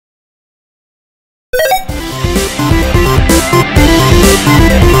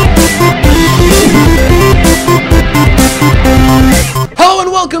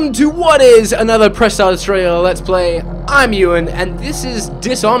What is another Press Start Australia Let's Play? I'm Ewan, and this is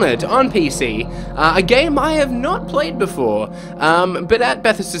Dishonored on PC, a game I have not played before, but at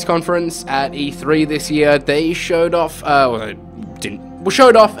Bethesda's conference at E3 this year, they showed off,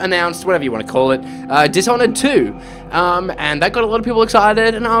 announced, whatever you want to call it, Dishonored 2, and that got a lot of people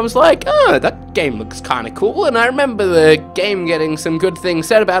excited, and I was like, oh, that game looks kind of cool, and I remember the game getting some good things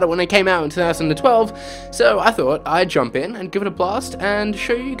said about it when it came out in 2012, so I thought I'd jump in and give it a blast and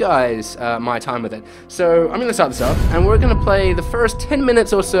show you guys my time with it. So I'm going to start this up, and we're going to play the first 10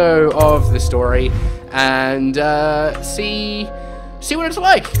 minutes or so of the story, and see what it's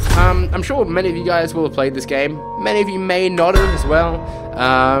like. I'm sure many of you guys will have played this game. Many of you may not have as well.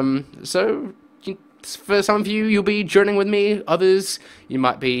 So for some of you, you'll be journeying with me. Others, you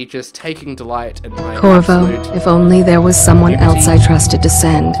might be just taking delight in my Corvo, if only there was someone else I trusted to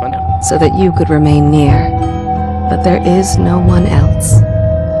send, so that you could remain near. But there is no one else.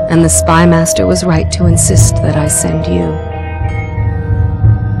 And the Spy Master was right to insist that I send you.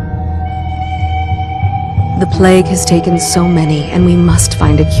 The plague has taken so many, and we must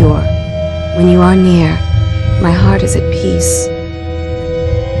find a cure. When you are near, my heart is at peace.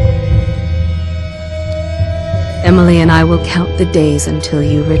 Emily and I will count the days until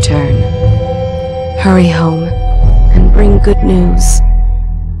you return. Hurry home, and bring good news.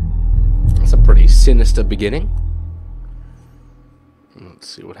 That's a pretty sinister beginning. Let's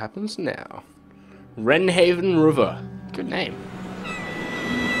see what happens now. Wrenhaven River. Good name.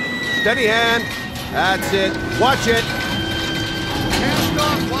 Steady hand. That's it. Watch it. Cast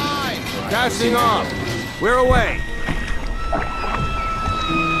off line. Casting off. We're away.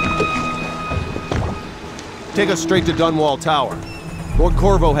 Take us straight to Dunwall Tower. Lord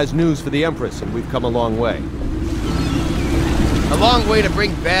Corvo has news for the Empress, and we've come a long way. A long way to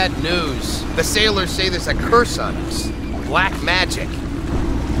bring bad news. The sailors say there's a curse on us. Black magic.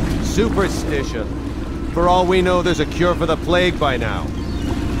 Superstition. For all we know, there's a cure for the plague by now.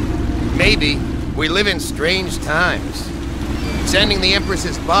 Maybe. We live in strange times. Sending the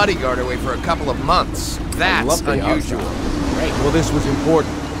Empress's bodyguard away for a couple of months. That's unusual. Right. Well, this was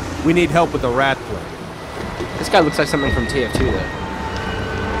important. We need help with the rat plague. This guy looks like something from TF2 though.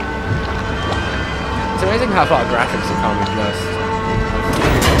 It's amazing how far graphics have come in just...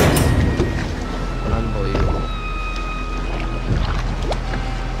 Unbelievable.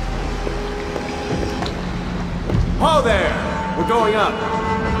 Ho there! We're going up.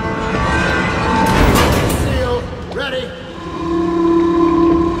 Sealed. Ready.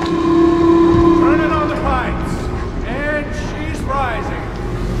 Turning on the pipes. And she's rising.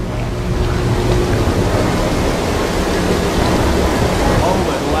 Home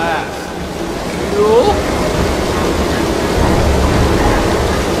at last. Fuel.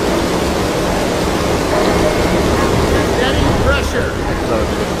 Getting pressure.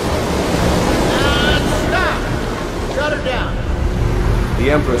 And stop. Shut her down. The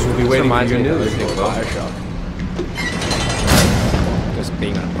Empress will be waiting for your news. Fireshock. Just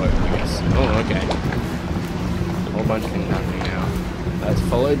being on a boat, I guess. Oh, okay. A whole bunch of things happening now. Let's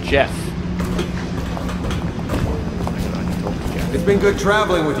follow Jeff. It's been good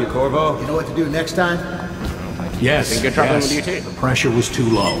traveling with you, Corvo. You know what to do next time? Yes. It's been good traveling with you too. The pressure was too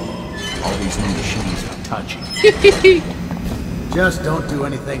low. All these new machines are touchy. Just don't do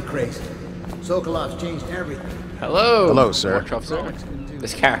anything crazy. Sokolov's changed everything. Hello. Hello, sir. Officer.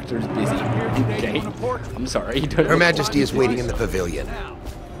 This character is busy. Okay. I'm sorry. You don't Her Majesty is waiting in the pavilion.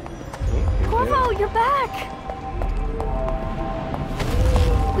 Corvo, you're back!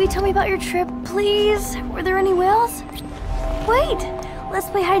 Will you tell me about your trip, please? Were there any whales? Wait! Let's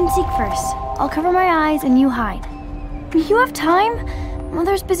play hide and seek first. I'll cover my eyes and you hide. You have time?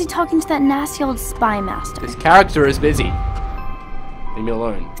 Mother's busy talking to that nasty old spy master. This character is busy. Leave me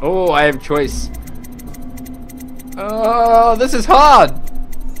alone. Oh, I have choice. Oh, this is hard!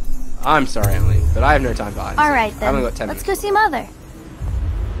 I'm sorry, Emily, but I have no time for hide. Alright then, I've only got 10 let's minutes. go see Mother.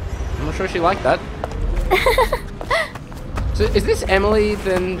 I'm not sure she liked that. So, is this Emily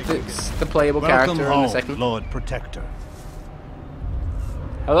then the playable character in the second? Lord Protector.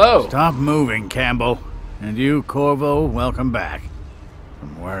 Hello! Stop moving, Campbell. And you, Corvo, welcome back.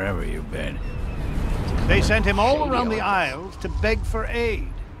 From wherever you've been. They sent him all around the Isles to beg for aid.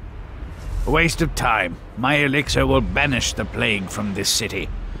 A waste of time. My elixir will banish the plague from this city.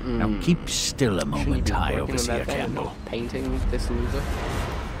 Now keep still a moment, high overseer Campbell. Painting this loser.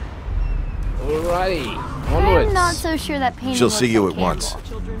 Alrighty, onwards. I'm not so sure that painting. She'll see you at once.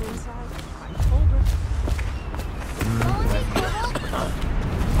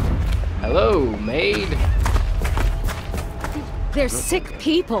 Hello, maid. They're sick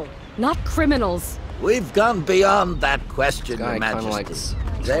people, not criminals. We've gone beyond that question, Guy Your kind of Majesty. likes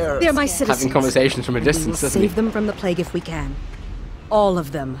They're my citizens. Having conversations from a We will distance, doesn't save he? them from the plague if we can. All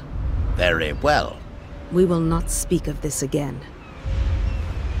of them. Very well. We will not speak of this again.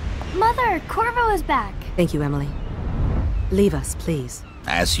 Mother, Corvo is back. Thank you, Emily. Leave us, please.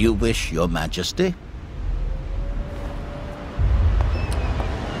 As you wish, Your Majesty.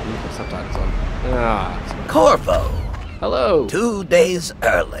 Subtitles on. Ah, Corvo, hello. 2 days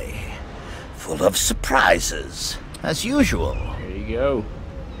early. Full of surprises, as usual. There you go.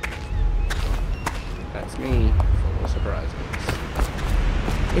 That's me. Full of surprises.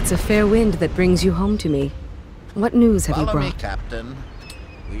 It's a fair wind that brings you home to me. What news have you Follow me, brought? Captain.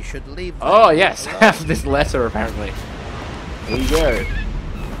 We should leave. Oh yes, I have this letter apparently. Here you go.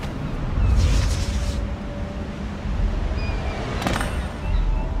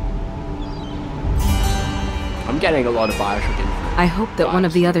 I'm getting a lot of Bioshock info. I hoped that one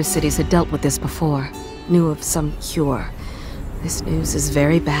of the other cities had dealt with this before. Knew of some cure. This news is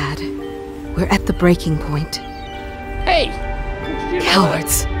very bad. We're at the breaking point. Hey! Did you know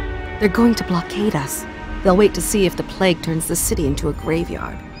Cowards! They're going to blockade us. They'll wait to see if the plague turns the city into a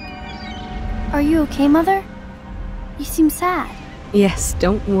graveyard. Are you okay, Mother? You seem sad. Yes,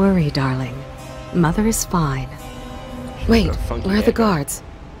 don't worry, darling. Mother is fine. Wait, Got a funky where are the haircut. guards?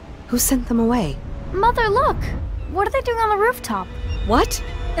 Who sent them away? Mother, look! What are they doing on the rooftop? What?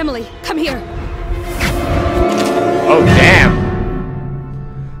 Emily, come here! Oh damn!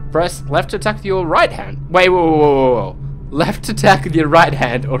 Press left to attack with your right hand. Wait, whoa. Left to attack with your right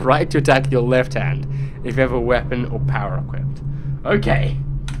hand or right to attack with your left hand if you have a weapon or power equipped. Okay.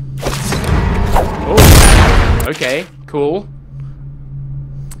 Oh. Okay, cool.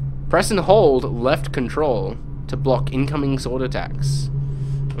 Press and hold left control to block incoming sword attacks.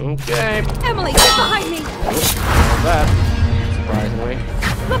 Okay. Emily, get behind me! Not that. Surprisingly.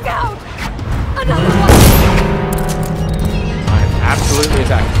 Look out! Another one! I'm absolutely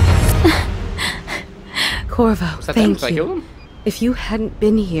attacking. Corvo, Was that them? thank Did I kill you. them? If you hadn't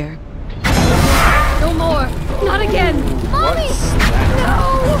been here... No more! Not again! Mommy! What's that?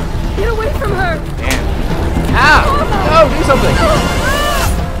 No! Get away from her! Damn. Ow! No, do something!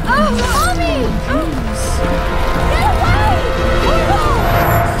 Oh, Mommy! Get away!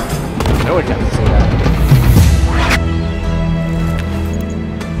 No one can say that.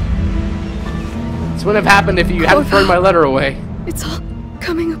 This wouldn't have happened if you hadn't thrown my letter away. It's all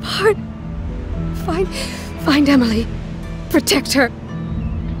coming apart. Find Emily. Protect her.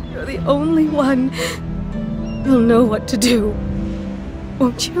 You're the only one who'll know what to do.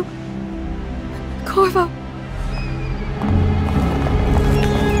 Won't you? Corvo.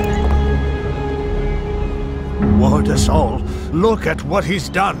 Ward us all. Look at what he's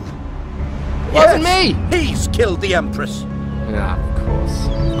done. Wasn't me! He's killed the Empress. Yeah, of course.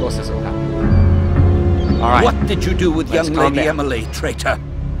 Of course this all happened. Alright. What did you do with Let's young calm Lady down. Emily, traitor?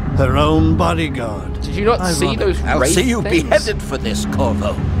 Her own bodyguard. Did you not see those I'll wraith see you things? beheaded for this,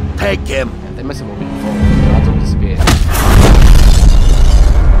 Corvo. Peg him. Yeah, they must have all been before. That's all disappeared.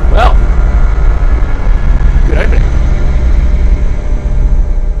 Well. Good opening.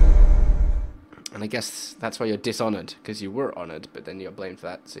 And I guess that's why you're dishonored, because you were honored, but then you're blamed for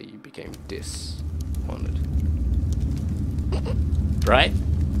that, so you became dishonored. Right?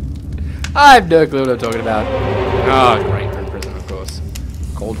 I have no clue what I'm talking about. Oh, great. We're in prison, of course.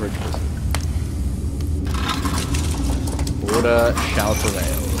 Coldridge prison. Order shall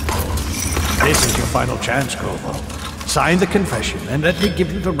prevail. This is your final chance, Corvo. Sign the confession and let me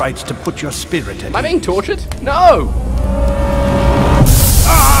give you the rights to put your spirit in. Am I being tortured? No!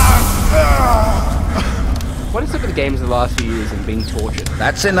 What is up with the games of the last few years and being tortured?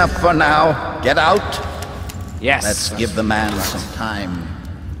 That's enough for now. Get out. Yes. Let's give the man some time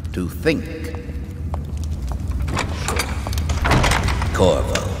to think.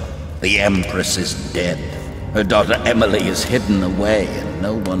 Corvo, the Empress is dead. Her daughter Emily is hidden away, and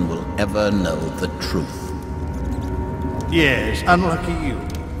no one will ever know the truth. Yes, unlucky you.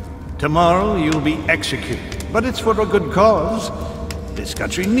 Tomorrow you'll be executed, but it's for a good cause. This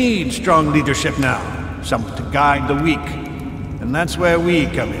country needs strong leadership now, someone to guide the weak, and that's where we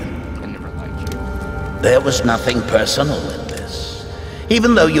come in. I never liked you. There was nothing personal in this,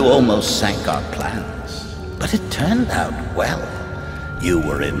 even though you almost sank our plans. But it turned out well. You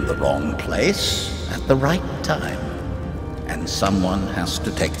were in the wrong place at the right time, and someone has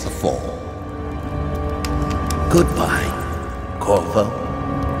to take the fall. Goodbye, Corvo.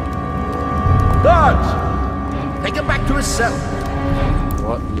 Guards! Take him back to his cell.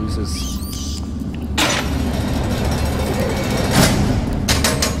 What losers?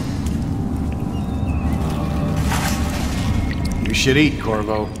 You should eat,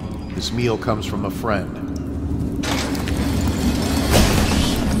 Corvo. This meal comes from a friend.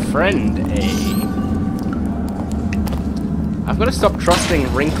 friend, eh? I've got to stop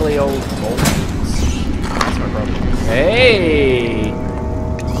trusting wrinkly old Baltans. That's my problem. Hey!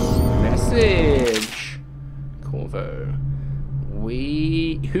 Message! Corvo.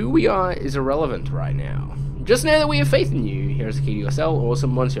 Who we are is irrelevant right now. Just know that we have faith in you. Here's the key to your cell.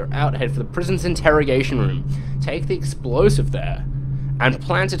 Awesome. Once you're out, head for the prison's interrogation room. Take the explosive there and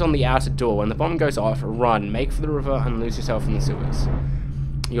plant it on the outer door. When the bomb goes off, run, make for the river, and lose yourself in the sewers.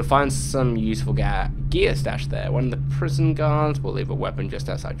 You'll find some useful gear stashed there. One of the prison guards will leave a weapon just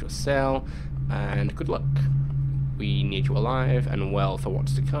outside your cell. And good luck. We need you alive and well for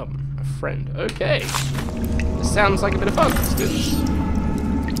what's to come. A friend. Okay. This sounds like a bit of fun, students.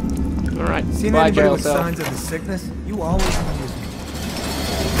 Alright. Seen Bye, anybody jail with cell. signs of the sickness? You always amuse me.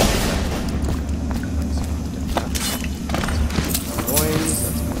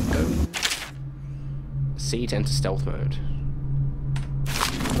 C to enter stealth mode.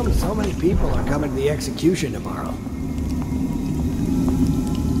 How come so many people are coming to the execution tomorrow?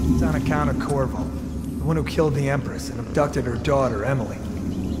 It's on account of Corvo, the one who killed the Empress and abducted her daughter, Emily.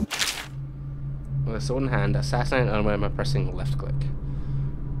 With a sword in hand, assassinate an enemy by pressing left click.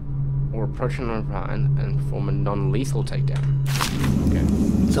 Or approach an enemy behind and perform a non-lethal takedown. Okay.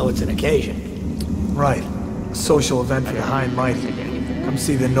 So it's an occasion. Right. A social event for the high and mighty. Come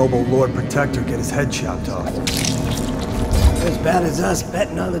see the noble Lord Protector get his head chopped off. As bad as us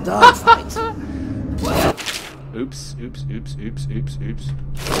betting on the dog fights. Oops, oops, oops, oops, oops, oops.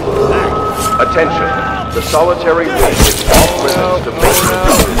 Attention, the solitary wing is off limits to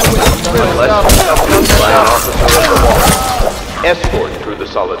maintenance unless accompanied by an officer of the law. Escort through the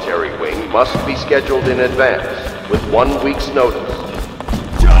solitary wing must be scheduled in advance with 1 week's notice.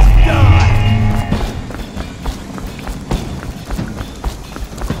 Just die!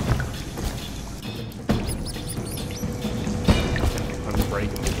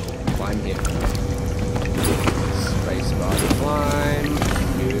 Unbreakable. Climb here. Space bar to climb.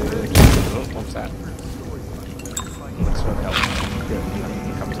 Good. Oh, what's that? Looks for help. Good.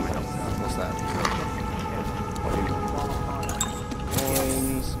 It comes to my help. What's that?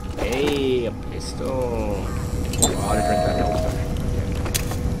 Coins. Hey, a pistol. Oh, I ought to drink that help.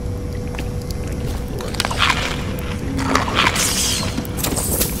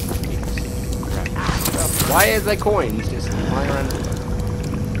 Why is there coins just lying around?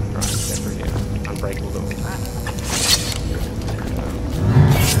 Right, get through here. Unbreakable door.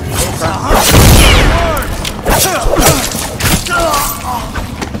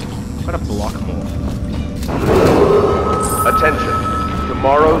 Gotta block more. Attention,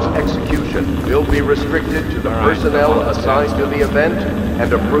 tomorrow's execution will be restricted to the personnel assigned to the event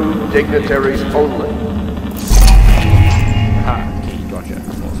and approved dignitaries only. Aha, key, gotcha.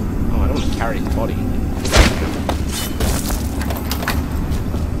 Awesome. Oh, I don't want to carry his body.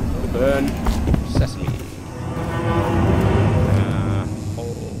 Burn. Sesame.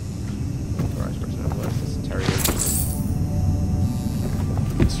 Hole. Authorized person of less. This is terrible.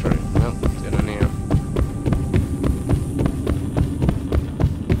 It's true. Well, it's good on here.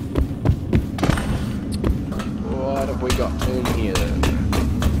 What have we got in here then?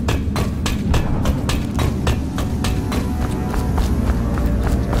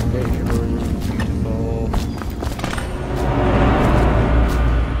 Interrogation room. Beautiful.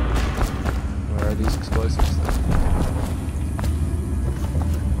 Where are these explosives then?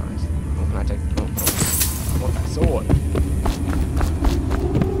 Nice. Oh, can I take... Oh, what? That sword.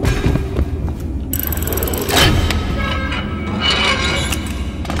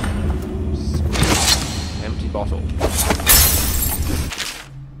 Empty bottle.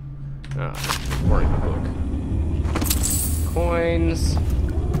 Ah, worrying book. Coins.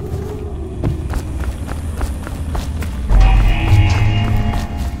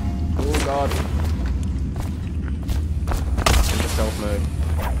 Oh god. Into stealth mode.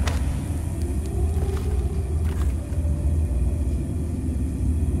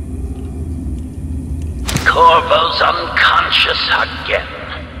 Corvo's unconscious again.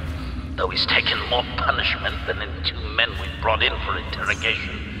 Though he's taken more punishment than the 2 men we brought in for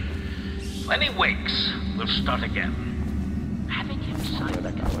interrogation. When he wakes, we'll start again. Having him sign Where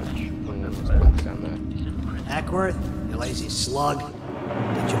that guy went? Oh, down there. Ackworth, you lazy slug.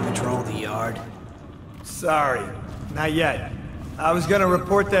 Did you patrol the yard? Sorry, not yet. I was gonna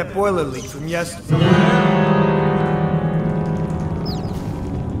report that boiler leak from yesterday.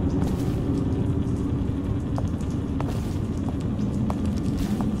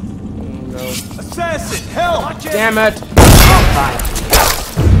 No. Assassin, help! Damn it!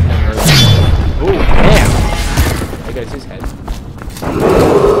 Oh, damn! There goes his head.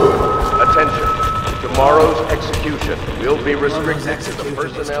 Attention, tomorrow's execution will be restricted to the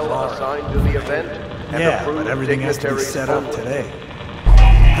personnel assigned to the event and Yeah, approved but everything has to be dignitaries set up only. today.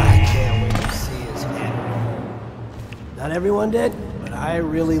 I can't wait to see his head. Not everyone did, but I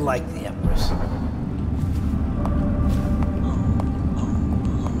really like the Empress.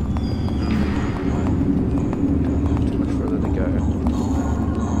 Too much further to go.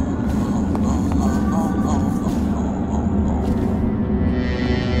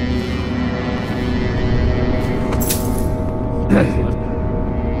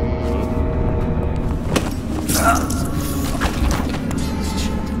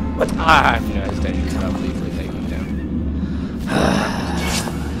 I have no hesitation about easily taking them down.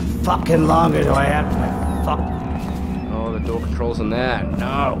 Fucking longer do I have to fuck? Oh, the door controls in there.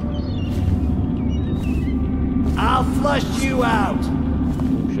 No. I'll flush you out.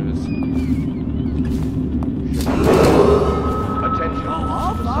 Shivers. Attention.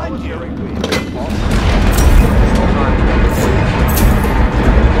 I'll find you.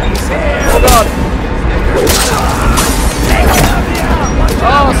 He's here. Oh god.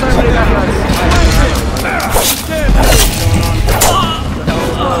 Oh, so many bad guys.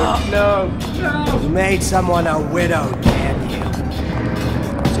 No. You made someone a widow, can you?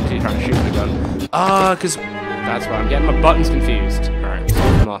 Somebody's trying to shoot with a gun. Ah, because that's why I'm getting my buttons confused. Alright,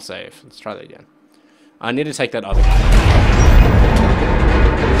 so not save. Let's try that again. I need to take that other guy.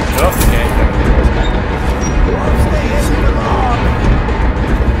 Oh, okay.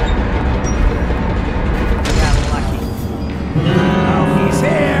 He's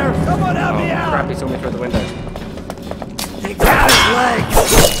here! Someone help me out! Crap, he saw me through the window. Take down his legs!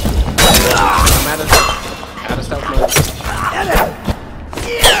 I'm out of stealth mode.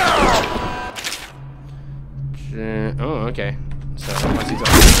 Oh, okay. So, once he's up.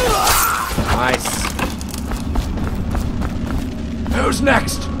 Nice. Who's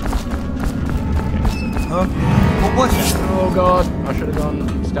next? Huh? What was it? Oh god, I should have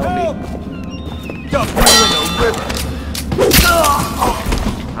gone stealthy. Dump you in the river!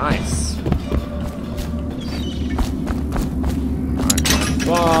 Nice. Alright,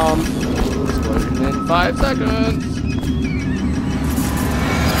 bomb. Explosion in 5 seconds.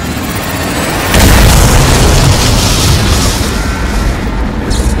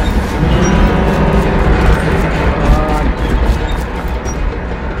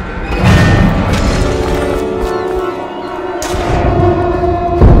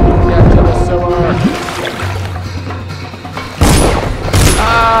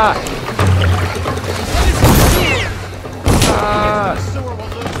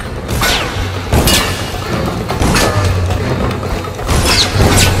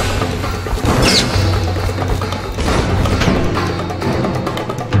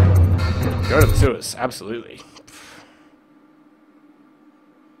 Go to the sewers, absolutely.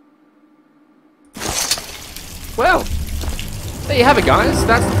 Well, there you have it, guys.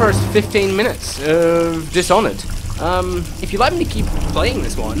 That's the first 15 minutes of Dishonored. If you'd like me to keep playing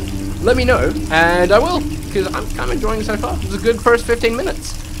this one, let me know, and I will, because I'm kind of enjoying it so far. It was a good first 15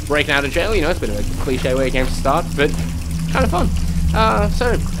 minutes. Breaking out of jail, you know, it's a bit of a cliche way of games to start, but kind of fun.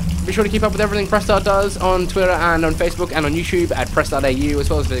 So, be sure to keep up with everything Prestart does on Twitter and on Facebook and on YouTube at prestart.au, as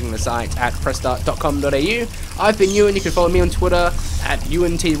well as visiting the site at prestart.com.au. I've been Ewan. You can follow me on Twitter at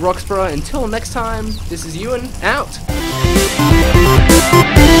EwanTRoxborough. Until next time, this is Ewan, out.